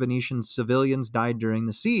 other Venetian civilians died during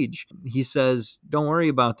the siege. He says, don't worry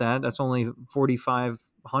about that. That's only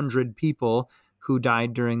 4,500 people who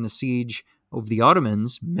died during the siege of the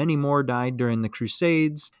Ottomans. Many more died during the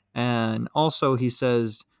Crusades. And also, he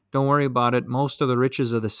says, don't worry about it. Most of the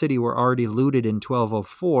riches of the city were already looted in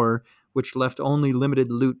 1204, which left only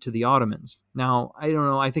limited loot to the Ottomans. Now, I don't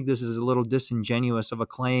know. I think this is a little disingenuous of a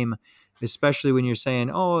claim, especially when you're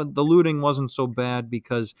saying, oh, the looting wasn't so bad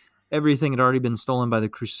because everything had already been stolen by the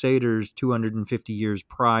Crusaders 250 years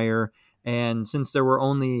prior. And since there were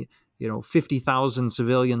only 50,000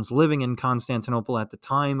 civilians living in Constantinople at the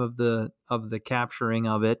time of the capturing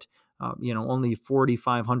of it, only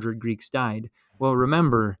 4,500 Greeks died. Well,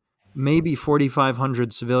 remember, maybe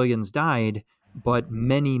 4,500 civilians died, but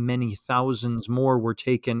many, many thousands more were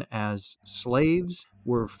taken as slaves,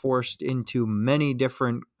 were forced into many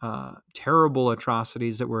different terrible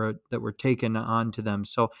atrocities that were taken onto them.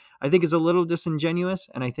 So I think it's a little disingenuous,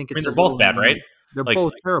 and I think I mean, it's a they're both little bad, right? they're Like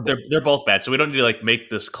both terrible. they're both bad. So we don't need to like make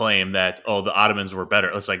this claim that the Ottomans were better.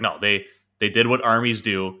 It's like no, they did what armies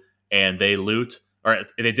do, and they loot, or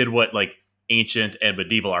they did what like ancient and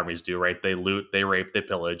medieval armies do, right? They loot, they rape, they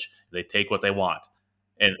pillage, they take what they want,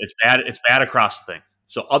 and it's bad. It's bad across the thing.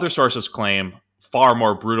 So other sources claim far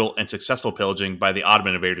more brutal and successful pillaging by the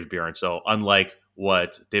Ottoman invaders, Bjorn. So unlike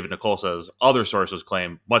what David Nicole says, other sources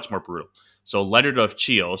claim much more brutal. So Leonard of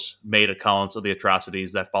Chios made accounts of the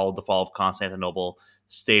atrocities that followed the fall of Constantinople,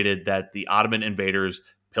 stated that the Ottoman invaders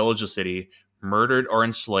pillaged the city, murdered or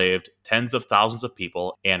enslaved tens of thousands of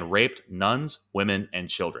people, and raped nuns, women, and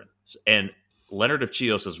children. And Leonard of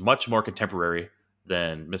Chios is much more contemporary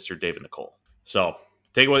than Mr. David Nicole. So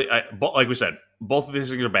take away, like we said, both of these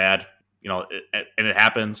things are bad, and it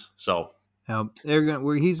happens. So So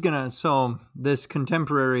this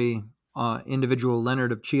contemporary individual,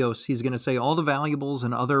 Leonard of Chios, he's going to say all the valuables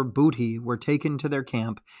and other booty were taken to their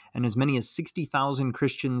camp, and as many as 60,000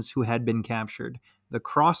 Christians who had been captured. The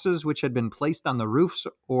crosses which had been placed on the roofs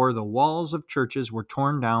or the walls of churches were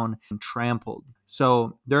torn down and trampled.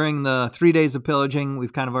 So during the 3 days of pillaging,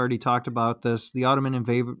 we've kind of already talked about this. The Ottoman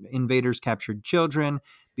invaders captured children,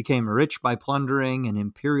 became rich by plundering in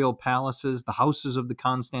imperial palaces, the houses of the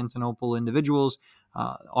Constantinople individuals.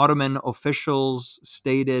 Ottoman officials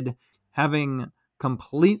stated, having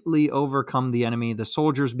completely overcome the enemy, the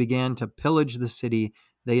soldiers began to pillage the city.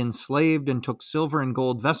 They enslaved and took silver and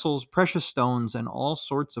gold vessels, precious stones, and all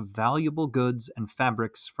sorts of valuable goods and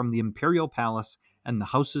fabrics from the imperial palace and the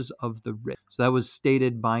houses of the rich. So that was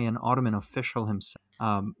stated by an Ottoman official himself.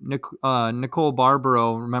 Nicole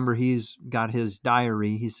Barbaro, remember, he's got his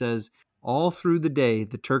diary. He says, all through the day,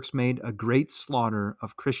 the Turks made a great slaughter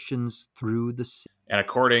of Christians through the city. And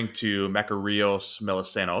according to Makarios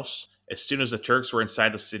Melisanos, as soon as the Turks were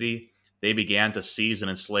inside the city, They began to seize and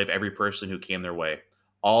enslave every person who came their way.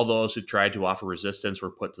 All those who tried to offer resistance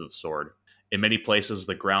were put to the sword. In many places,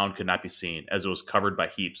 the ground could not be seen, as it was covered by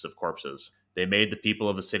heaps of corpses. They made the people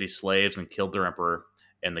of the city slaves and killed their emperor,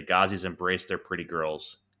 and the Ghazis embraced their pretty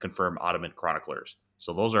girls, confirm Ottoman chroniclers.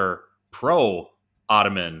 So those are pro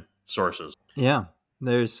Ottoman sources. Yeah.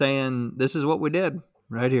 They're saying this is what we did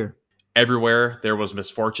right here. Everywhere there was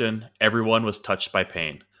misfortune, everyone was touched by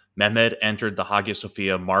pain. Mehmed entered the Hagia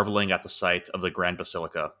Sophia, marveling at the sight of the Grand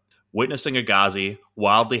Basilica. Witnessing a Ghazi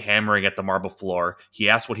wildly hammering at the marble floor, he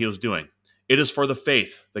asked what he was doing. "It is for the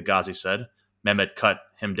faith," the Ghazi said. Mehmed cut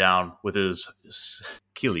him down with his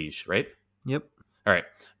kilij, right? Yep. All right.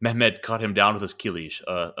 Mehmed cut him down with his kilij,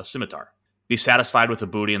 a scimitar. "Be satisfied with the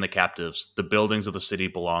booty and the captives. The buildings of the city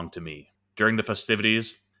belong to me." During the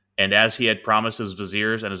festivities, and as he had promised his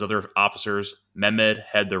viziers and his other officers, Mehmed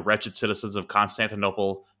had the wretched citizens of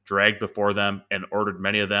Constantinople dragged before them and ordered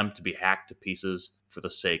many of them to be hacked to pieces for the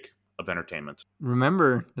sake of entertainment.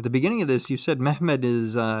 Remember, at the beginning of this, you said Mehmed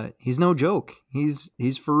is he's no joke.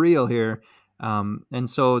 He's for real here. And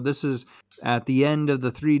so this is at the end of the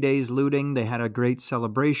 3 days looting. They had a great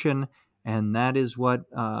celebration, and that is what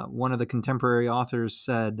one of the contemporary authors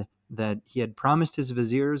said, that he had promised his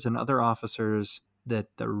viziers and other officers that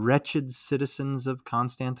the wretched citizens of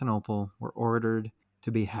Constantinople were ordered to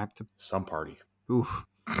be hacked to. Some party. Oof.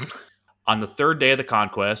 On the third day of the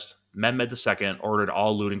conquest, Mehmed II ordered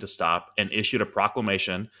all looting to stop and issued a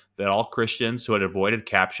proclamation that all Christians who had avoided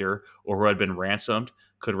capture or who had been ransomed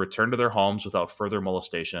could return to their homes without further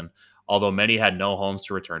molestation, although many had no homes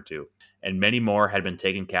to return to, and many more had been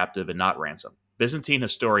taken captive and not ransomed. Byzantine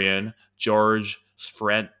historian George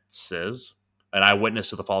Sphrentzes, an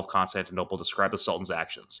eyewitness to the fall of Constantinople, described the Sultan's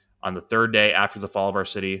actions. "On the third day after the fall of our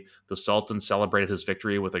city, the Sultan celebrated his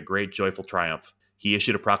victory with a great joyful triumph. He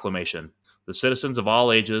issued a proclamation. The citizens of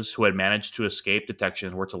all ages who had managed to escape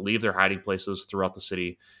detection were to leave their hiding places throughout the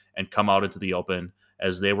city and come out into the open,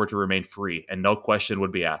 as they were to remain free, and no question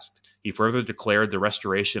would be asked. He further declared the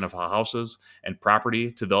restoration of houses and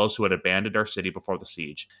property to those who had abandoned our city before the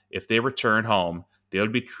siege. If they returned home, they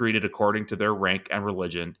would be treated according to their rank and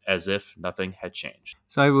religion, as if nothing had changed."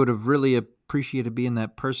 So I would have really appreciated being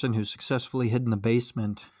that person who successfully hid in the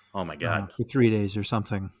basement Oh my God. for 3 days or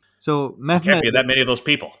something. So Can't Mehmed, be that many of those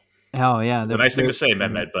people. oh yeah, It's a nice thing to say,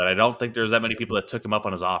 Mehmed, but I don't think there's that many people that took him up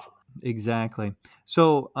on his offer. exactly.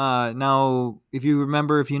 So now, if you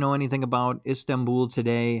remember, if you know anything about Istanbul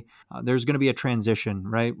today, there's going to be a transition,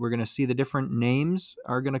 right? We're going to see the different names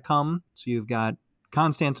are going to come. So you've got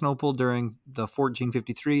Constantinople during the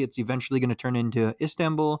 1453. It's eventually going to turn into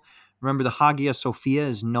Istanbul. Remember, the Hagia Sophia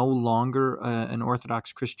is no longer an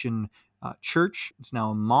Orthodox Christian church. It's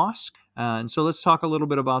now a mosque. And so let's talk a little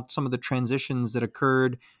bit about some of the transitions that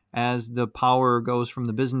occurred as the power goes from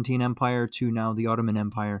the Byzantine Empire to now the Ottoman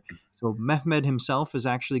Empire. So Mehmed himself is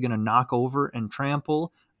actually going to knock over and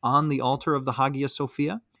trample on the altar of the Hagia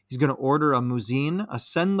Sophia. He's going to order a muezzin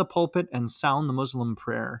ascend the pulpit and sound the Muslim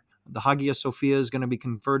prayer. The Hagia Sophia is going to be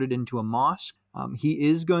converted into a mosque. He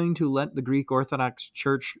is going to let the Greek Orthodox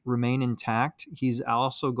Church remain intact. He's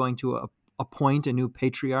also going to appoint a new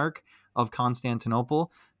patriarch of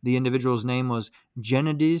Constantinople. The individual's name was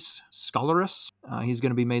Genadis Scholaris. He's going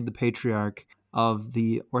to be made the patriarch of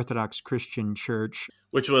the Orthodox Christian Church.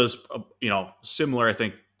 Which was, similar, I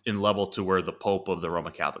think, in level to where the Pope of the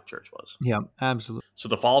Roman Catholic Church was. Yeah, absolutely. So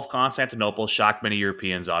the fall of Constantinople shocked many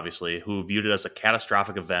Europeans, obviously, who viewed it as a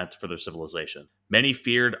catastrophic event for their civilization. Many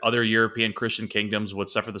feared other European Christian kingdoms would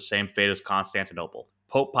suffer the same fate as Constantinople.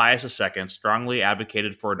 Pope Pius II strongly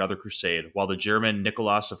advocated for another crusade, while the German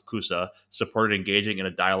Nicholas of Cusa supported engaging in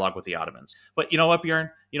a dialogue with the Ottomans. But you know what, Bjorn?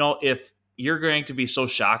 If you're going to be so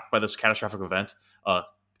shocked by this catastrophic event,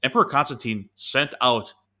 Emperor Constantine sent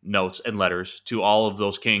out notes and letters to all of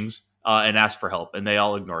those kings and asked for help, and they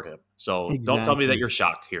all ignored him. So Don't tell me that you're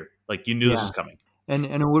shocked here. Like, you knew this was coming. And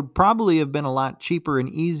it would probably have been a lot cheaper and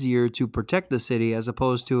easier to protect the city as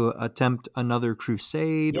opposed to attempt another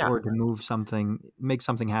crusade or to make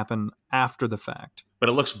something happen after the fact. But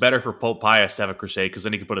it looks better for Pope Pius to have a crusade, because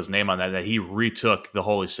then he could put his name on that he retook the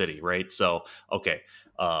holy city, right? So, okay.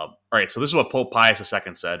 All right, so this is what Pope Pius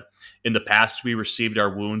II said. "In the past, we received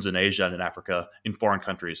our wounds in Asia and in Africa, in foreign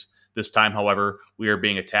countries. This time, however, we are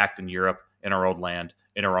being attacked in Europe, in our own land,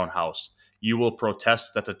 in our own house. You will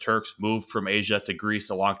protest that the Turks moved from Asia to Greece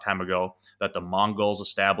a long time ago, that the Mongols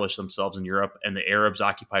established themselves in Europe, and the Arabs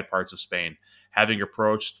occupied parts of Spain. Having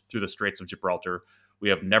approached through the Straits of Gibraltar, we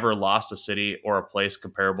have never lost a city or a place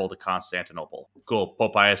comparable to Constantinople." Cool.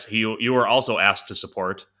 Pope Pius, you were also asked to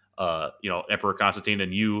support Emperor Constantine,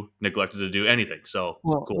 and you neglected to do anything. So,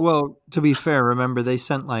 cool. Well, to be fair, remember they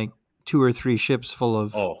sent like 2 or 3 ships full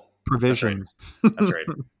of Oh, that's right. provisions. That's right.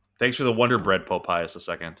 Thanks for the Wonder Bread, Pope Pius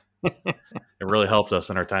II. It really helped us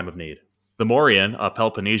in our time of need. The Mauryan, a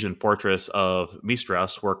Peloponnesian fortress of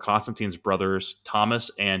Mistras, where Constantine's brothers Thomas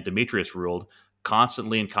and Demetrius ruled,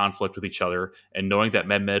 constantly in conflict with each other, and knowing that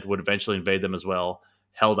Mehmed would eventually invade them as well,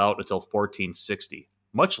 held out until 1460,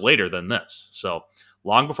 much later than this. So,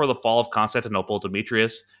 long before the fall of Constantinople,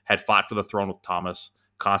 Demetrius had fought for the throne with Thomas,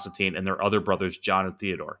 Constantine, and their other brothers John and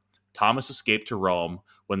Theodore. Thomas escaped to Rome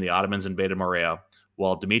when the Ottomans invaded Morea,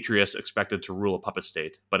 while Demetrius expected to rule a puppet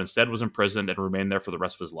state, but instead was imprisoned and remained there for the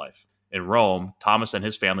rest of his life. In Rome, Thomas and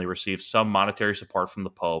his family received some monetary support from the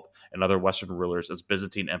Pope and other Western rulers as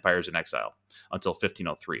Byzantine empires in exile until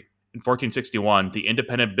 1503. In 1461, the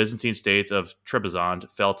independent Byzantine state of Trebizond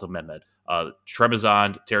fell to Mehmed.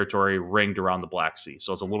 Trebizond territory ringed around the Black Sea,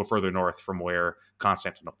 so it's a little further north from where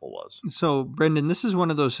Constantinople was. So, Brendan, this is one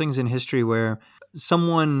of those things in history where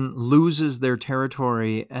someone loses their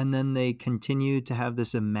territory and then they continue to have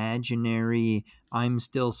this imaginary I'm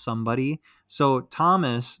still somebody. So,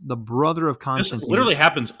 Thomas, the brother of This Constantine, literally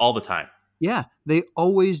happens all the time. yeah, they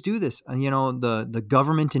always do this. The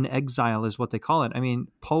government in exile is what they call it. I mean,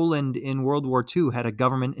 Poland in World War II had a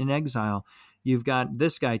government in exile. You've got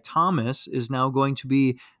this guy, Thomas, is now going to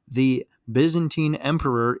be the Byzantine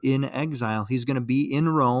emperor in exile. He's going to be in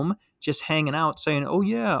Rome, just hanging out, saying, "Oh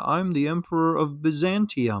yeah, I'm the emperor of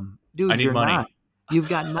Byzantium." I Dude, need you're money. not. You've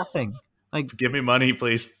got nothing. Like, Give me money,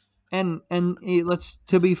 please. let's,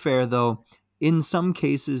 to be fair though, in some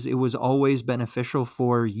cases it was always beneficial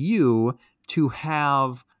for you to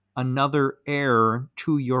have another heir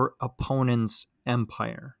to your opponent's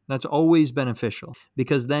empire. That's always beneficial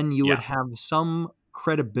because then you would Yeah. have some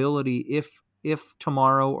credibility if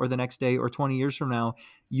tomorrow or the next day or 20 years from now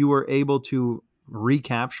you were able to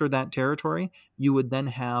recapture that territory, you would then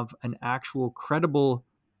have an actual credible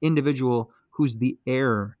individual who's the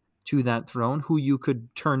heir to that throne who you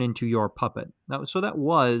could turn into your puppet. So that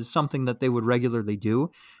was something that they would regularly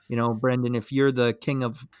do. Brendan, if you're the king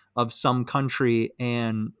of some country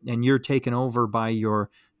and you're taken over by your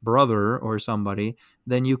brother or somebody,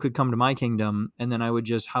 then you could come to my kingdom and then I would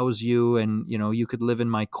just house you and you could live in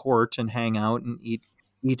my court and hang out and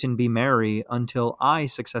eat and be merry until I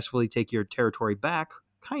successfully take your territory back,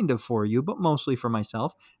 kind of for you, but mostly for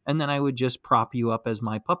myself. And then I would just prop you up as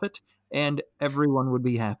my puppet and everyone would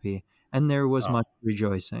be happy. And there was Oh, much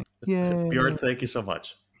rejoicing. Yay. Bjorn, thank you so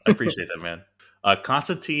much. I appreciate that, man.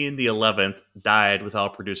 Constantine the 11th died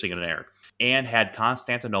without producing an heir. And had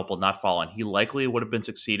Constantinople not fallen, he likely would have been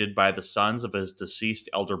succeeded by the sons of his deceased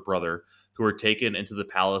elder brother, who were taken into the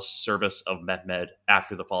palace service of Mehmed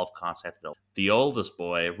after the fall of Constantinople. The oldest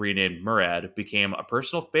boy, renamed Murad, became a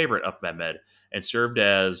personal favorite of Mehmed and served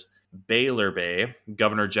as Beylerbey,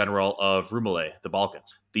 governor general of Rumeli, the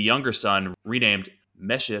Balkans. The younger son, renamed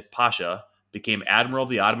Meshe Pasha, became admiral of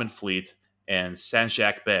the Ottoman fleet and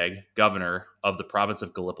Sanjak Beg, governor of the province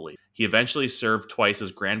of Gallipoli. He eventually served twice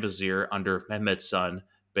as Grand Vizier under Mehmed's son,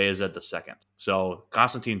 Bayezid II. So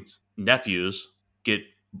Constantine's nephews get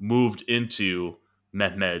moved into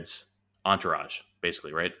Mehmed's entourage,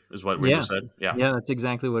 basically, right? Is what we Yeah. just said? Yeah. Yeah, that's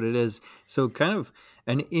exactly what it is. So, kind of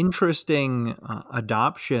an interesting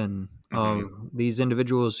adoption of Mm-hmm. these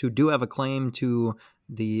individuals who do have a claim to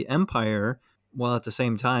the empire, while at the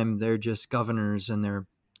same time they're just governors and they're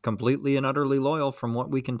completely and utterly loyal, from what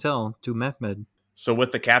we can tell, to Mehmed. So,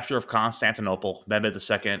 with the capture of Constantinople, Mehmed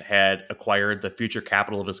II had acquired the future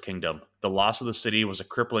capital of his kingdom. The loss of the city was a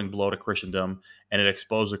crippling blow to Christendom, and it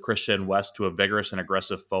exposed the Christian West to a vigorous and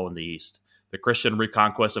aggressive foe in the East. The Christian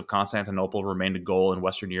reconquest of Constantinople remained a goal in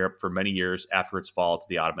Western Europe for many years after its fall to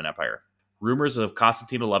the Ottoman Empire. Rumors of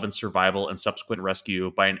Constantine XI's survival and subsequent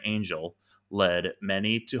rescue by an angel led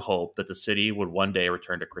many to hope that the city would one day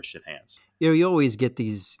return to Christian hands. You always get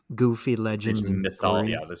these goofy legends and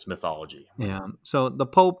stories. This mythology. Yeah. So the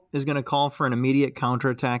Pope is going to call for an immediate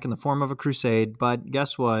counterattack in the form of a crusade, but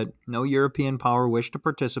guess what? No European power wished to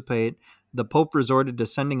participate. The Pope resorted to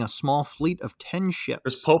sending a small fleet of 10 This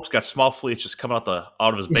ships Pope's got small fleets just coming out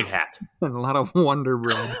of his big hat. and a lot of Wonder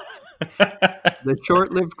Bread. The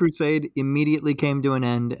short-lived crusade immediately came to an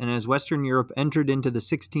end, and as Western Europe entered into the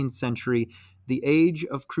 16th century, the age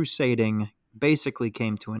of crusading basically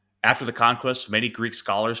came to an end. After the conquest, many Greek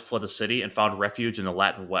scholars fled the city and found refuge in the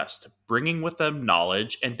Latin West, bringing with them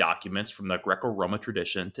knowledge and documents from the Greco-Roman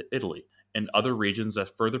tradition to Italy and other regions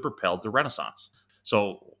that further propelled the Renaissance.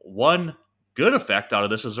 So, one good effect out of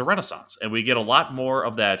this is a Renaissance, and we get a lot more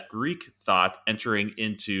of that Greek thought entering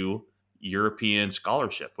into European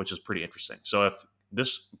scholarship, which is pretty interesting. So, if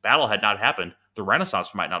this battle had not happened, the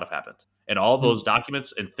Renaissance might not have happened. And all those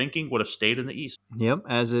documents and thinking would have stayed in the East. Yep,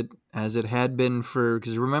 as it had been for,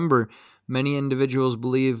 because remember, many individuals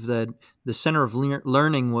believe that the center of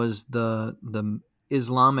learning was the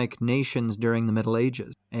Islamic nations during the Middle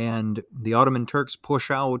Ages, and the Ottoman Turks push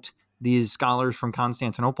out these scholars from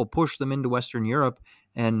Constantinople, push them into Western Europe,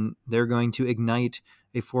 and they're going to ignite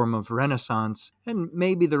a form of Renaissance. And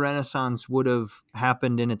maybe the Renaissance would have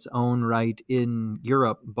happened in its own right in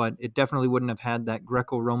Europe, but it definitely wouldn't have had that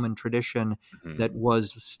Greco-Roman tradition Mhm. that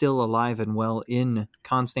was still alive and well in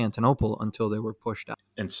Constantinople until they were pushed out.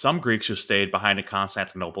 And some Greeks who stayed behind in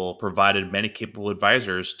Constantinople provided many capable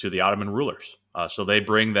advisors to the Ottoman rulers. So they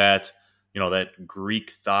bring that, that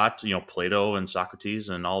Greek thought, Plato and Socrates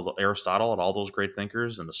and all the Aristotle and all those great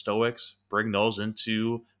thinkers and the Stoics, bring those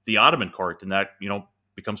into the Ottoman court, and that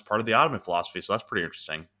becomes part of the Ottoman philosophy. So that's pretty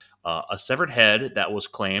interesting. A severed head that was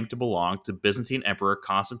claimed to belong to Byzantine Emperor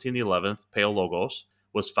Constantine XI Paleologos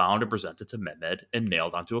was found and presented to Mehmed and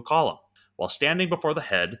nailed onto a column. While standing before the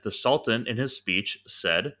head, the Sultan, in his speech,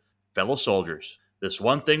 said, "Fellow soldiers, this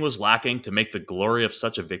one thing was lacking to make the glory of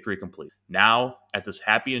such a victory complete. Now, at this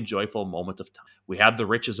happy and joyful moment of time, we have the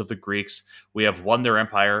riches of the Greeks, we have won their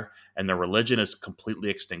empire, and their religion is completely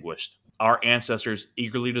extinguished. Our ancestors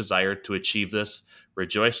eagerly desired to achieve this.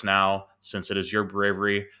 Rejoice now, since it is your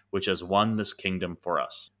bravery which has won this kingdom for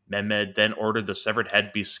us." Mehmed then ordered the severed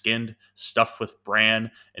head be skinned, stuffed with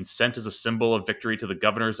bran, and sent as a symbol of victory to the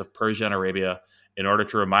governors of Persia and Arabia in order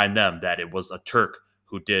to remind them that it was a Turk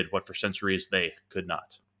who did what for centuries they could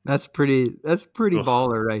not. That's pretty Ugh.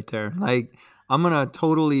 baller right there. Like, I'm gonna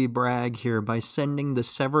totally brag here by sending the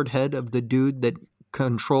severed head of the dude that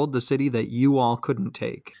controlled the city that you all couldn't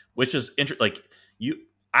take. Which is like you.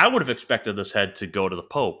 I would have expected this head to go to the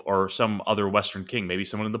Pope or some other Western king, maybe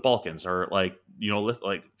someone in the Balkans or like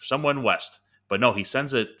someone west. But no, he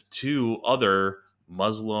sends it to other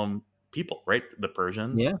Muslim people, right? The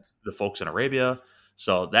Persians, Yeah. the folks in Arabia.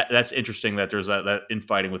 So that's interesting that there's that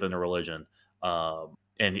infighting within the religion.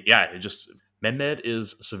 And yeah, it just Mehmed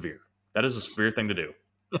is severe. That is a severe thing to do.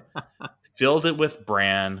 Filled it with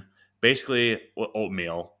bran, basically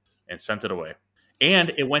oatmeal, and sent it away.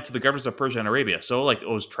 And it went to the governors of Persia and Arabia. So like it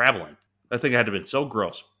was traveling. That thing had to have been so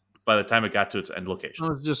gross by the time it got to its end location.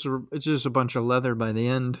 Well, it's just a bunch of leather by the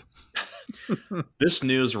end. This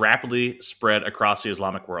news rapidly spread across the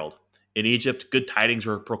Islamic world. In Egypt, good tidings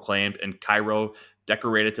were proclaimed, and Cairo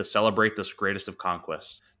decorated to celebrate this greatest of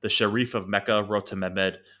conquests. The Sharif of Mecca wrote to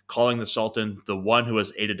Mehmed, calling the Sultan the one who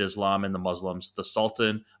has aided Islam and the Muslims, the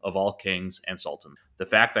Sultan of all kings and sultans. The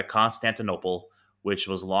fact that Constantinople, which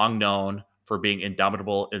was long known for being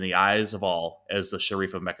indomitable in the eyes of all, as the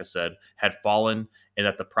Sharif of Mecca said, had fallen, and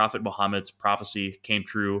that the Prophet Muhammad's prophecy came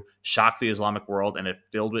true, shocked the Islamic world, and it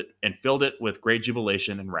filled it with great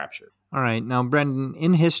jubilation and rapture. All right. Now, Brendan,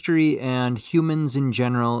 in history and humans in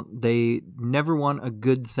general, they never want a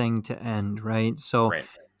good thing to end, right? So, Right.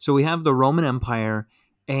 so we have the Roman Empire,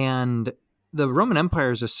 and the Roman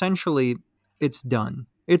Empire is essentially, it's done.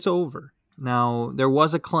 It's over. Now, there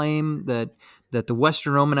was a claim that the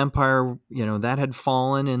Western Roman Empire, that had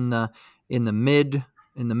fallen in the mid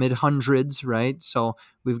hundreds, right? So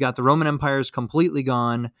we've got the Roman Empire is completely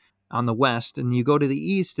gone on the west, and you go to the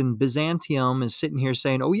east, and Byzantium is sitting here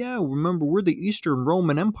saying, "Oh yeah, remember, we're the Eastern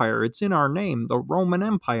Roman Empire. It's in our name, the Roman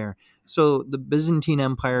Empire." So the Byzantine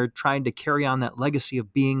Empire tried to carry on that legacy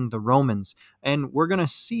of being the Romans, and we're going to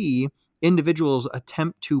see individuals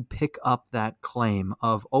attempt to pick up that claim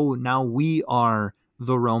of, "Oh, now we are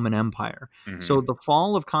the Roman Empire." So Hmm. the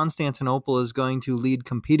fall of Constantinople is going to lead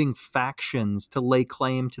competing factions to lay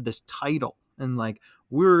claim to this title, and like,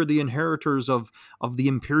 we're the inheritors of the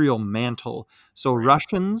imperial mantle. So Right.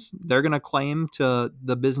 Russians, they're going to claim to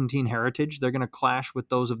the Byzantine heritage. They're going to clash with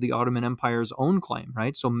those of the Ottoman Empire's own claim,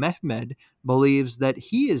 right? So Mehmed believes that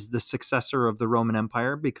he is the successor of the Roman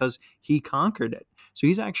Empire because he conquered it. So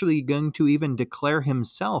he's actually going to even declare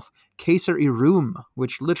himself Caesar Rum,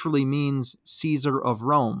 which literally means Caesar of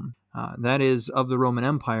Rome. That is of the Roman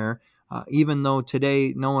Empire. Even though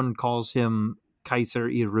today no one calls him Kaiser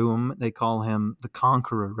Rum, they call him the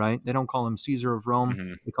Conqueror, right? They don't call him Caesar of Rome.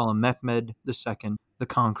 Hmm. They call him Mehmed II, the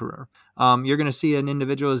Conqueror. You're going to see an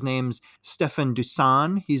individual, his name's Stefan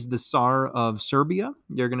Dusan. He's the Tsar of Serbia.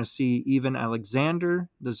 You're going to see even Alexander,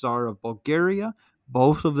 the Tsar of Bulgaria.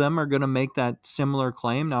 Both of them are going to make that similar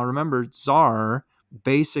claim. Now, remember, Tsar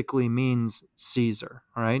basically means Caesar,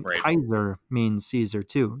 all right? Right. Kaiser means Caesar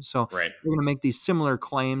too. So Right. they're going to make these similar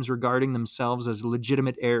claims regarding themselves as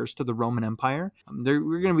legitimate heirs to the Roman Empire.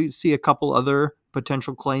 We're going to see a couple other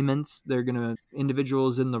potential claimants.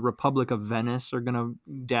 Individuals in the Republic of Venice are going to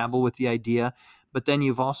dabble with the idea. But then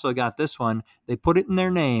you've also got this one. They put it in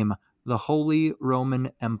their name, the Holy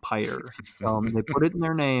Roman Empire. They put it in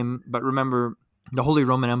their name, but remember, the Holy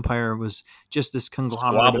Roman Empire was just this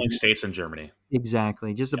conglomerate of Squabbling states in Germany.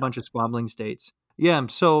 exactly, just a Yeah. bunch of squabbling states. Yeah,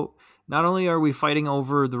 so not only are we fighting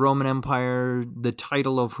over the Roman Empire, the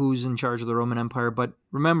title of who's in charge of the Roman Empire, but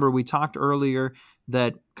remember, we talked earlier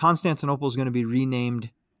that Constantinople is going to be renamed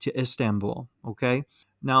to Istanbul, okay?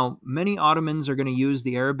 Now, many Ottomans are going to use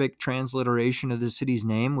the Arabic transliteration of the city's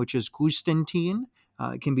name, which is Constantine.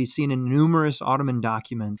 It can be seen in numerous Ottoman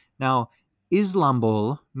documents. Now,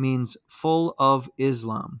 Islambol means full of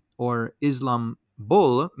Islam, or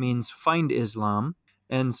Islambol means find Islam.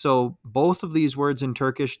 And so both of these words in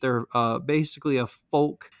Turkish, they're basically a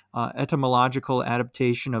folk etymological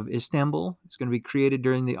adaptation of Istanbul. It's going to be created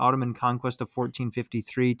during the Ottoman conquest of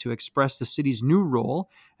 1453 to express the city's new role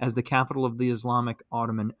as the capital of the Islamic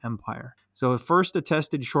Ottoman Empire. So it first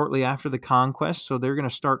attested shortly after the conquest. So they're going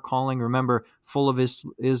to start calling, remember, full of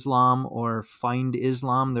Islam or find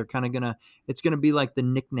Islam. They're kind of going to, it's going to be like the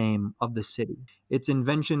nickname of the city. Its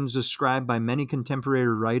inventions described by many contemporary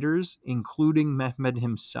writers, including Mehmed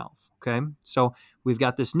himself. Okay, so we've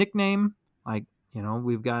got this nickname, like,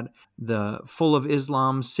 we've got the full of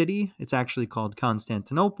Islam city. It's actually called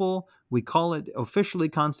Constantinople. We call it officially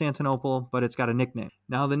Constantinople, but it's got a nickname.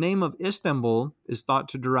 Now, the name of Istanbul is thought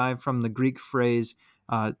to derive from the Greek phrase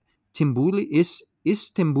Istimbuli,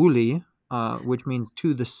 which means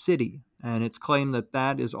to the city. And it's claimed that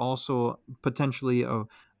that is also potentially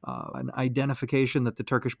an identification that the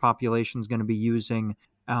Turkish population is going to be using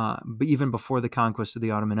even before the conquest of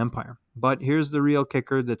the Ottoman Empire. But here's the real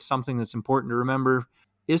kicker, that's something that's important to remember.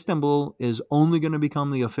 Istanbul is only going to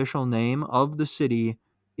become the official name of the city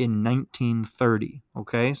in 1930.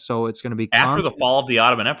 Okay, so it's going to be After the fall of the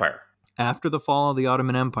Ottoman Empire. After the fall of the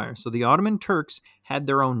Ottoman Empire. So the Ottoman Turks had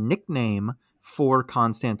their own nickname for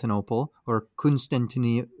Constantinople, or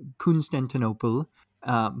Constantinople,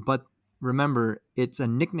 but remember, it's a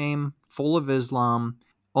nickname full of Islam,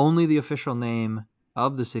 only the official name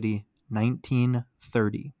of the city,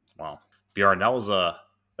 1930. Wow, Bjorn, that was a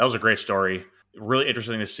great story. Really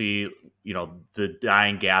interesting to see, the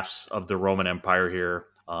dying gaps of the Roman Empire here.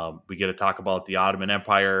 We get to talk about the Ottoman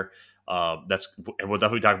Empire. And we'll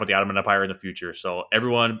definitely talk about the Ottoman Empire in the future. So,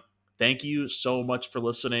 everyone, thank you so much for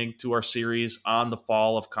listening to our series on the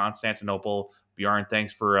fall of Constantinople. Bjorn,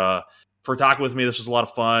 thanks for talking with me. This was a lot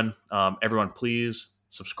of fun. Everyone, please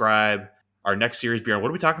subscribe. Our next series, Bjorn, what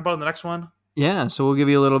are we talking about in the next one? Yeah, so we'll give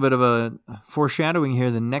you a little bit of a foreshadowing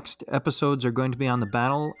here. The next episodes are going to be on the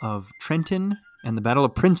Battle of Trenton and the Battle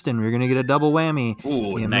of Princeton. We're going to get a double whammy.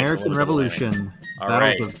 Ooh, the nice, American Revolution. All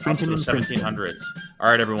Battles right, of Trenton up to the and 1700s. All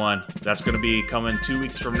right, everyone, that's going to be coming 2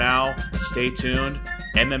 weeks from now. Stay tuned.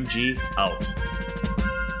 MMG out.